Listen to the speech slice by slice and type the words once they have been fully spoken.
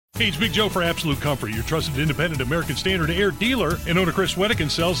Hey, it's Big Joe for Absolute Comfort, your trusted independent American Standard Air dealer. And owner Chris Wedekin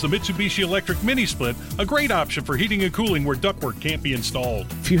sells the Mitsubishi Electric Mini Split, a great option for heating and cooling where ductwork can't be installed.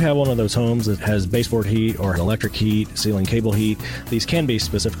 If you have one of those homes that has baseboard heat or electric heat, ceiling cable heat, these can be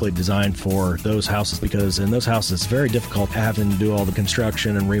specifically designed for those houses because in those houses it's very difficult having to do all the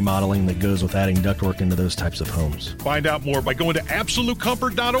construction and remodeling that goes with adding ductwork into those types of homes. Find out more by going to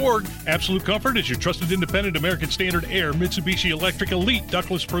AbsoluteComfort.org. Absolute Comfort is your trusted independent American Standard Air Mitsubishi Electric Elite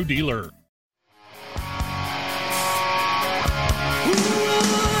Ductless Pro dealer.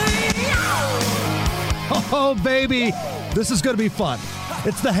 Oh, baby, this is going to be fun.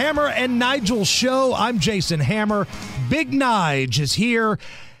 It's the Hammer and Nigel Show. I'm Jason Hammer. Big Nige is here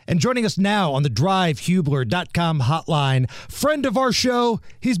and joining us now on the DriveHubler.com hotline. Friend of our show.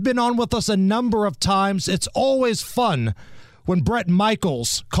 He's been on with us a number of times. It's always fun when Brett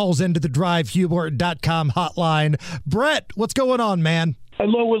Michaels calls into the DriveHubler.com hotline. Brett, what's going on, man?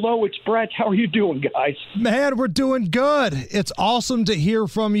 Hello, it's Brett. How are you doing, guys? Man, we're doing good. It's awesome to hear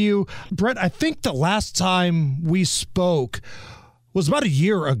from you. Brett, I think the last time we spoke was about a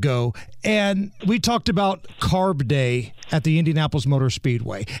year ago, and we talked about Carb Day at the Indianapolis Motor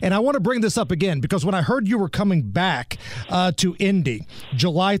Speedway. And I want to bring this up again because when I heard you were coming back to Indy,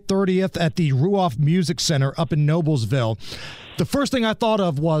 July 30th at the Ruoff Music Center up in Noblesville, the first thing I thought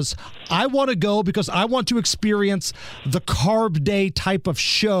of was I want to go because I want to experience the Carb Day type of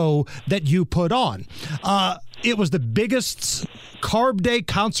show that you put on. It was the biggest Carb Day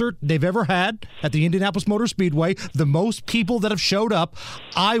concert they've ever had at the Indianapolis Motor Speedway. The most people that have showed up.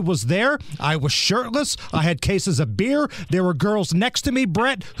 I was there. I was shirtless. I had cases of beer. There were girls next to me,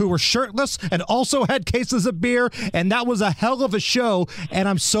 Brett, who were shirtless and also had cases of beer. And that was a hell of a show. And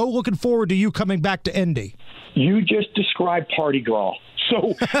I'm so looking forward to you coming back to Indy. You just described Party Girl.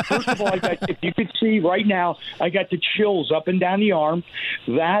 So, first of all, if you could see right now, I got the chills up and down the arm.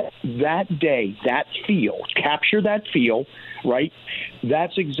 That day, that feel, capture that feel, right?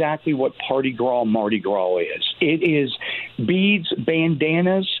 That's exactly what Party Girl, Mardi Gras is. It is beads,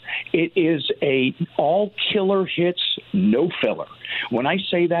 bandanas. It is all killer hits, no filler. When I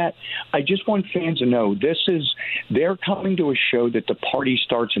say that, I just want fans to know they're coming to a show that the party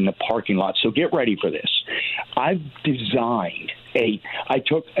starts in the parking lot. So get ready for this. I've designed I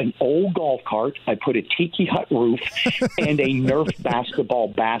took an old golf cart, I put a Tiki Hut roof and a Nerf basketball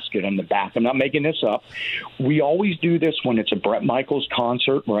basket on the back. I'm not making this up. We always do this when it's a Bret Michaels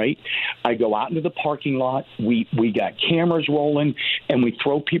concert, right? I go out into the parking lot, we got cameras rolling, and we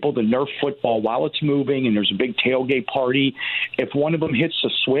throw people the Nerf football while it's moving, and there's a big tailgate party. If one of them hits a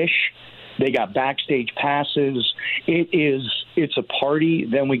swish, they got backstage passes. It's a party.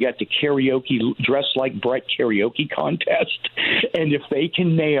 Then we got the karaoke, Dress Like Brett karaoke contest. And if they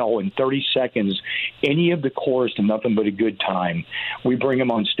can nail in 30 seconds any of the chorus to Nothing But a Good Time, we bring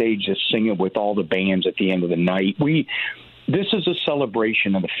them on stage to sing it with all the bands at the end of the night. This is a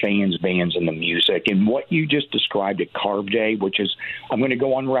celebration of the fans, bands, and the music. And what you just described at Carb Day, which is, I'm going to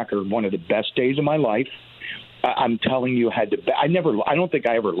go on record, one of the best days of my life. I'm telling you, I don't think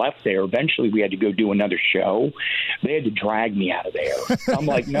I ever left there. Eventually, we had to go do another show. They had to drag me out of there. I'm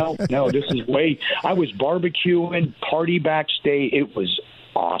like, no, this is I was barbecuing, party backstage. It was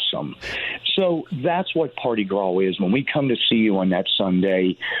awesome. So that's what Party Girl is. When we come to see you on that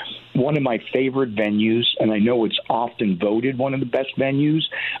Sunday, one of my favorite venues, and I know it's often voted one of the best venues,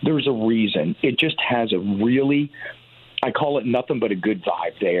 there's a reason. It just has a really, I call it nothing but a good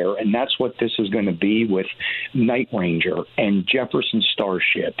vibe there, and that's what this is going to be with Night Ranger and Jefferson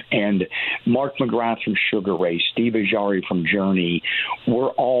Starship and Mark McGrath from Sugar Ray, Steve Ajari from Journey. We're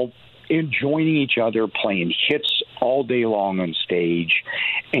all joining each other, playing hits all day long on stage,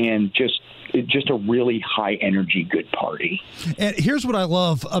 and just a really high-energy, good party. And here's what I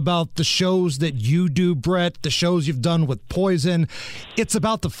love about the shows that you do, Brett, the shows you've done with Poison. It's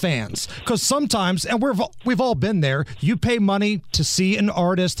about the fans. Because sometimes, and we've all been there, you pay money to see an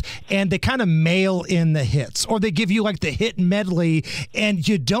artist, and they kind of mail in the hits. Or they give you like the hit medley, and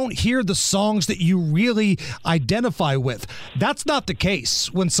you don't hear the songs that you really identify with. That's not the case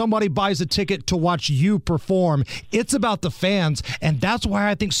when somebody buys a ticket to watch you perform. It's about the fans, and that's why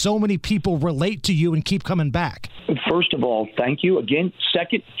I think so many people relate to you and keep coming back. First of all, thank you. Again,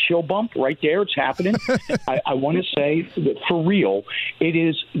 second chill bump right there. It's happening. I want to say that for real,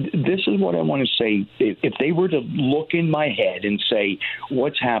 this is what I want to say. If they were to look in my head and say,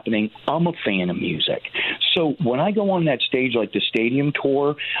 what's happening, I'm a fan of music. So when I go on that stage, like the stadium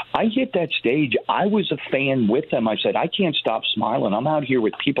tour, I hit that stage. I was a fan with them. I said, I can't stop smiling. I'm out here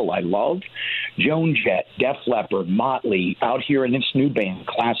with people I love. Joan Jett, Def Leppard, Motley, out here in this new band,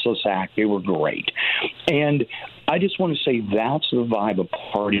 Classless Act. They were great. And I just want to say that's the vibe of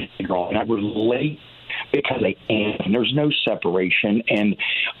Party Girl, and I relate because I am. There's no separation, and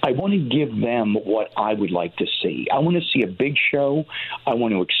I want to give them what I would like to see. I want to see a big show. I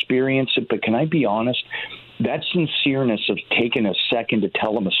want to experience it, but can I be honest? That sincereness of taking a second to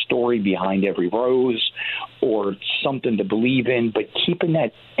tell them a story behind every rose or something to believe in, but keeping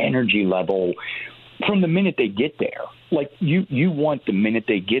that energy level from the minute they get there. Like you want the minute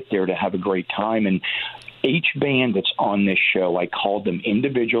they get there to have a great time. And each band that's on this show, I called them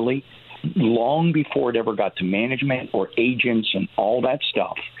individually long before it ever got to management or agents and all that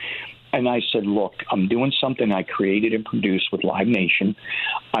stuff. And I said, look, I'm doing something I created and produced with Live Nation.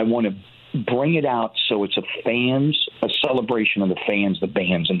 I want to bring it out so it's a celebration of the fans, the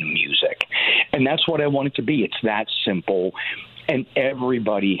bands, and the music. And that's what I want it to be. It's that simple. And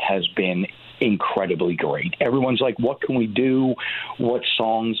everybody has been incredibly great. Everyone's like, what can we do? What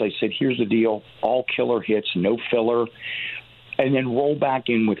songs? I said, here's the deal. All killer hits, no filler. And then roll back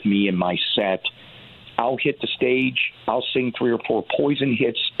in with me in my set. I'll hit the stage. I'll sing 3 or 4 Poison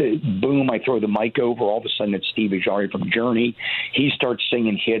hits. Boom, I throw the mic over. All of a sudden, it's Steve Ajari from Journey. He starts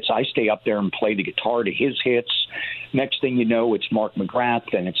singing hits. I stay up there and play the guitar to his hits. Next thing you know, it's Mark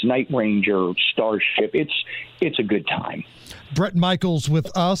McGrath, and it's Night Ranger, Starship. It's a good time. Bret Michaels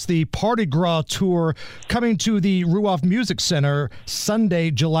with us, the Party Gras Tour coming to the Ruoff Music Center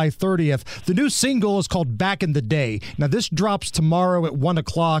Sunday, July 30th. The new single is called Back in the Day. Now, this drops tomorrow at 1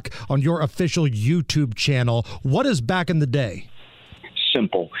 o'clock on your official YouTube channel. What is Back in the Day?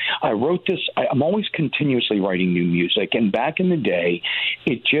 Simple. I wrote this. I'm always continuously writing new music, and Back in the Day,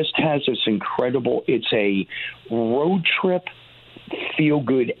 it just has this incredible, it's a road trip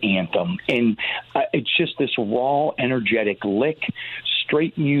feel-good anthem, and it's just this raw, energetic lick,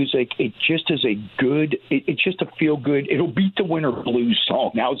 straight music. It just is a good, it's just a feel-good, it'll beat the Winter Blues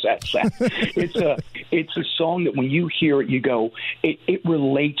song. How's that sound? It's a song that when you hear it, you go, it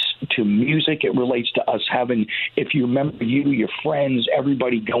relates to music. It relates to us having, if you remember your friends,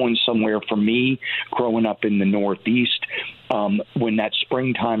 everybody going somewhere. For me, growing up in the Northeast, when that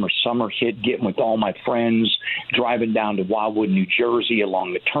springtime or summer hit, getting with all my friends, driving down to Wildwood, New Jersey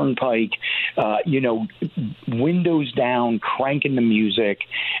along the turnpike, windows down, cranking the music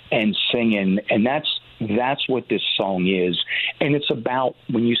and singing. And that's what this song is. And it's about,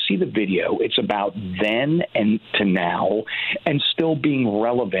 when you see the video, it's about then and to now and still being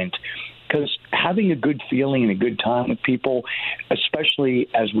relevant. Because having a good feeling and a good time with people, especially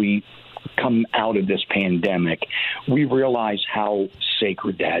as we come out of this pandemic, we realize how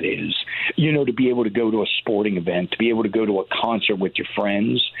sacred that is. To be able to go to a sporting event, to be able to go to a concert with your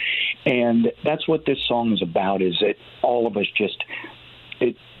friends. And that's what this song is about, is that all of us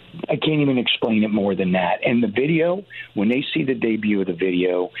I can't even explain it more than that. And the video, when they see the debut of the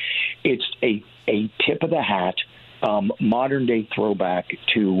video, it's a tip of the hat, modern day throwback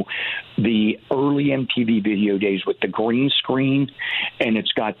to the early MTV video days with the green screen, and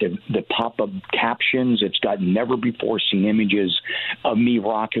it's got the pop-up captions. It's got never before seen images of me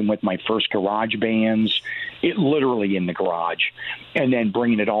rocking with my first garage bands, it literally in the garage, and then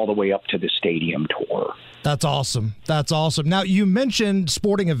bringing it all the way up to the stadium tour. That's awesome. That's awesome. Now, you mentioned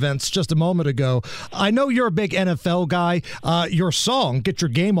sporting events just a moment ago. I know you're a big NFL guy. Your song, Get Your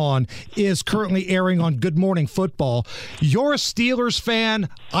Game On, is currently airing on Good Morning Football. You're a Steelers fan.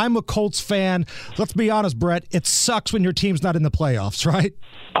 I'm a Colts fan. Let's be honest, Bret, it sucks when your team's not in the playoffs, right?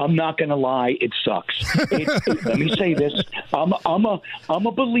 I'm not going to lie. It sucks. Let me say this. I'm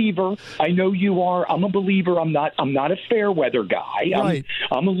a believer. I know you are. I'm a believer. I'm not a fair weather guy. Right.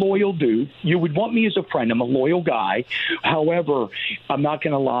 I'm a loyal dude. You would want me as a friend. I'm a loyal guy. However, I'm not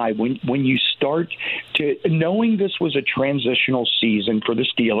going to lie. When you start to knowing this was a transitional season for the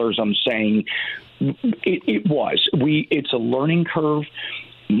Steelers, I'm saying it was. It's a learning curve.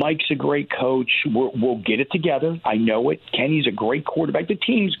 Mike's a great coach. We'll get it together. I know it. Kenny's a great quarterback. The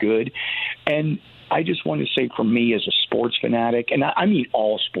team's good. And I just want to say, for me as a sports fanatic, and I mean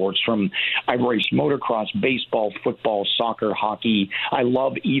all sports, I've raced motocross, baseball, football, soccer, hockey. I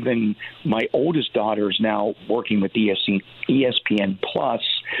love, even my oldest daughter is now working with ESPN Plus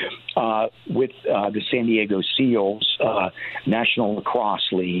with the San Diego Seals National Lacrosse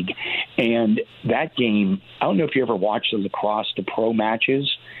League. And that game, I don't know if you ever watched the lacrosse, the pro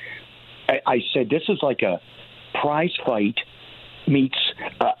matches. I said, this is like a prize fight meets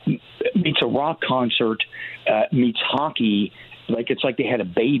a rock concert, meets hockey, like it's like they had a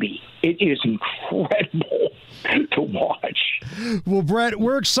baby. It is incredible to watch. Well, Brett,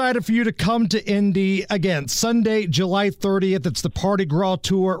 we're excited for you to come to Indy again Sunday, July 30th. It's the Party Gras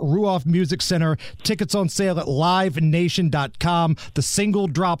Tour, Ruoff Music Center. Tickets on sale at livenation.com. The single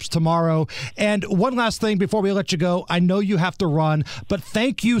drops tomorrow. And one last thing before we let you go, I know you have to run, but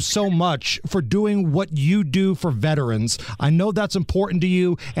thank you so much for doing what you do for veterans. I know that's important to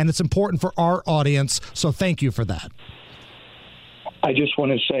you, and it's important for our audience, so thank you for that. I just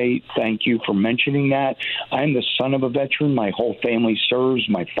want to say thank you for mentioning that. I'm the son of a veteran. My whole family serves.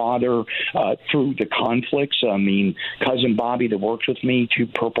 My father, through the conflicts, cousin Bobby that works with me, 2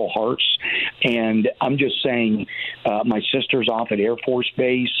 Purple Hearts. And I'm just saying my sister's off at Air Force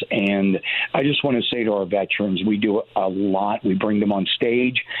Base. And I just want to say to our veterans, we do a lot. We bring them on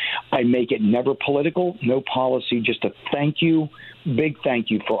stage. I make it never political, no policy, just a thank you. Big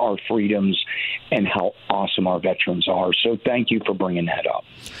thank you for our freedoms and how awesome our veterans are. So thank you for bringing that up.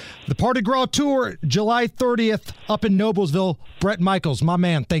 The Party Gras Tour, July 30th, up in Noblesville. Bret Michaels, my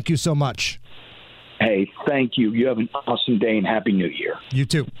man, thank you so much. Hey, thank you. You have an awesome day and Happy New Year. You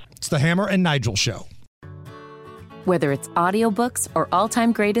too. It's the Hammer and Nigel Show. Whether it's audiobooks or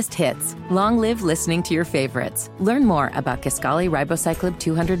all-time greatest hits, long live listening to your favorites. Learn more about Kisqali Ribociclib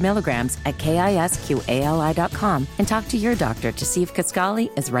 200 milligrams at KISQALI.com and talk to your doctor to see if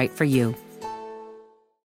Kisqali is right for you.